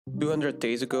200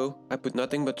 days ago, I put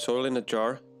nothing but soil in a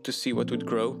jar to see what would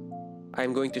grow. I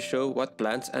am going to show what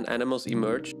plants and animals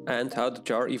emerge and how the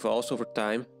jar evolves over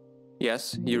time.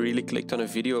 Yes, you really clicked on a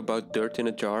video about dirt in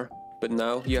a jar, but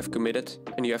now you have committed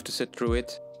and you have to sit through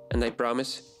it, and I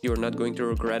promise you are not going to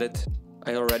regret it.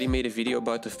 I already made a video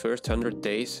about the first 100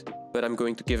 days, but I'm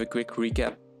going to give a quick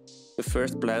recap. The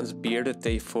first plants appeared at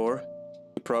day 4.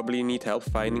 You probably need help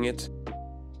finding it.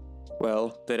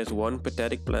 Well, there is one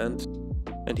pathetic plant,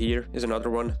 and here is another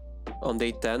one. On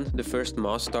day 10, the first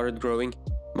moss started growing.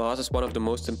 Moss is one of the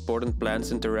most important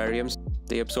plants in terrariums.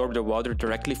 They absorb the water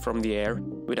directly from the air,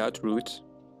 without roots.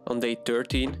 On day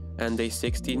 13 and day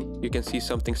 16, you can see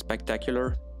something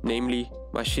spectacular, namely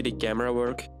my shitty camera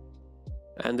work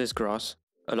and this grass.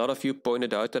 A lot of you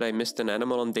pointed out that I missed an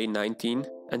animal on day 19,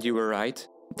 and you were right.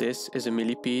 This is a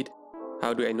millipede.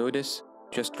 How do I know this?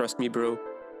 Just trust me, bro.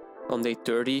 On day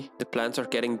 30, the plants are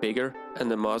getting bigger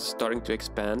and the moss is starting to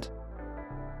expand.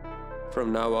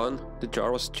 From now on, the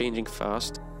jar was changing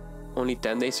fast. Only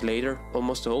 10 days later,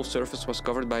 almost the whole surface was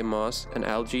covered by moss and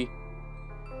algae.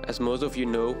 As most of you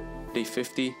know, day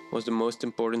 50 was the most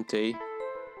important day.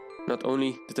 Not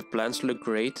only did the plants look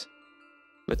great,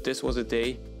 but this was the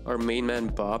day our main man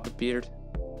Bob appeared.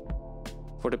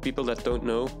 For the people that don't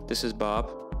know, this is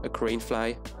Bob, a crane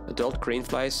fly. Adult crane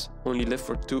flies only live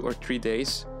for 2 or 3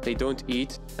 days. They don't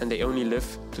eat and they only live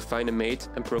to find a mate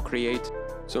and procreate.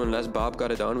 So unless Bob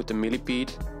got it on with the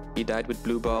millipede, he died with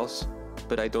blue balls.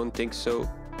 But I don't think so.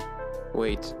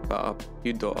 Wait, Bob,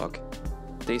 you dog.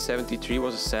 Day 73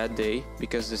 was a sad day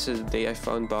because this is the day I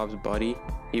found Bob's body.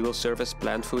 He will serve as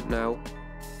plant food now.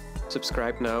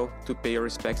 Subscribe now to pay your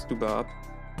respects to Bob.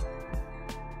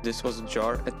 This was a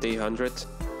jar at day 100,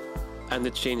 and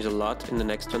it changed a lot in the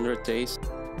next 100 days.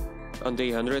 On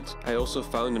day 100, I also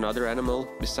found another animal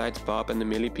besides Bob and the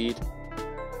millipede.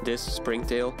 This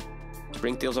springtail.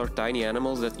 Springtails are tiny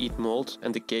animals that eat mold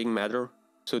and decaying matter,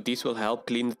 so these will help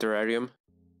clean the terrarium.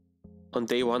 On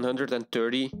day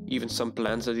 130, even some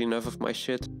plants had enough of my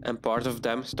shit, and part of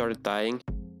them started dying.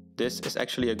 This is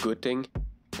actually a good thing.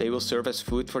 They will serve as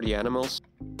food for the animals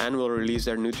and will release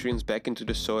their nutrients back into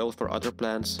the soil for other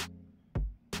plants.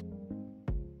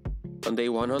 On day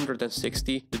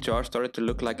 160, the jar started to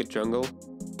look like a jungle.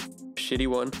 A shitty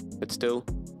one, but still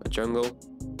a jungle.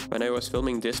 When I was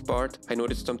filming this part, I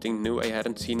noticed something new I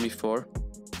hadn't seen before.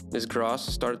 This grass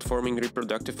started forming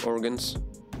reproductive organs.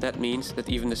 That means that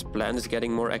even this plant is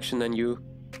getting more action than you.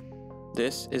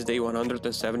 This is day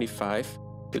 175.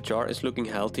 The jar is looking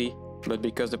healthy, but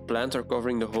because the plants are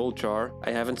covering the whole jar,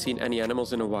 I haven't seen any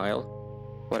animals in a while.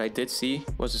 What I did see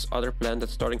was this other plant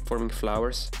that's starting forming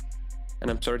flowers. And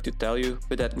I'm sorry to tell you,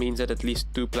 but that means that at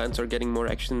least 2 plants are getting more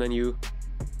action than you.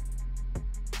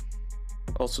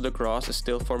 Also, the grass is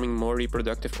still forming more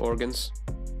reproductive organs.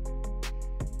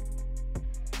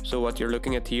 So what you're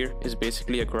looking at here is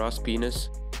basically a grass penis.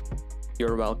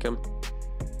 You're welcome.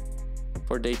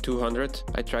 For day 200,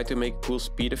 I tried to make a cool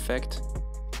speed effect.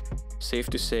 Safe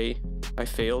to say, I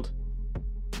failed.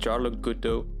 The jar looked good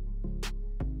though.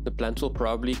 The plants will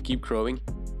probably keep growing.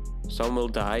 Some will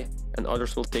die and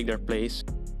others will take their place.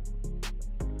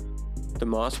 The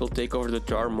moss will take over the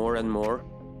jar more and more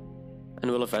and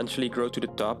will eventually grow to the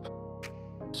top.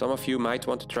 Some of you might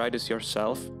want to try this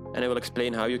yourself, and I will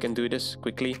explain how you can do this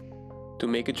quickly. To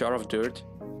make a jar of dirt,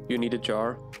 you need a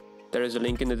jar. There is a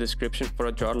link in the description for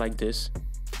a jar like this.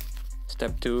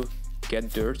 Step 2,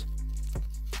 get dirt.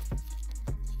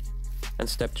 And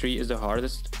step 3 is the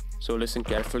hardest, so listen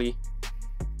carefully.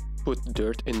 Put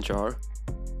dirt in jar.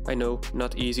 I know,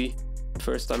 not easy.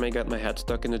 First time I got my head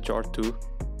stuck in the jar too.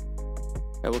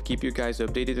 I will keep you guys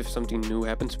updated if something new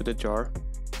happens with the jar.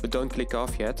 But don't click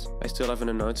off yet, I still have an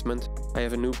announcement. I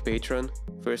have a new patron,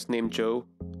 first name Joe,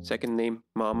 second name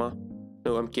Mama.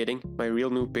 No, I'm kidding, my real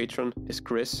new patron is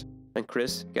Chris. And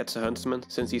Chris gets a huntsman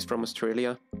since he's from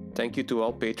Australia. Thank you to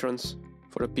all patrons.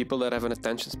 For the people that have an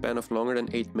attention span of longer than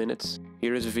 8 minutes,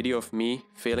 here is a video of me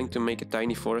failing to make a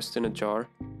tiny forest in a jar.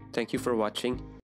 Thank you for watching.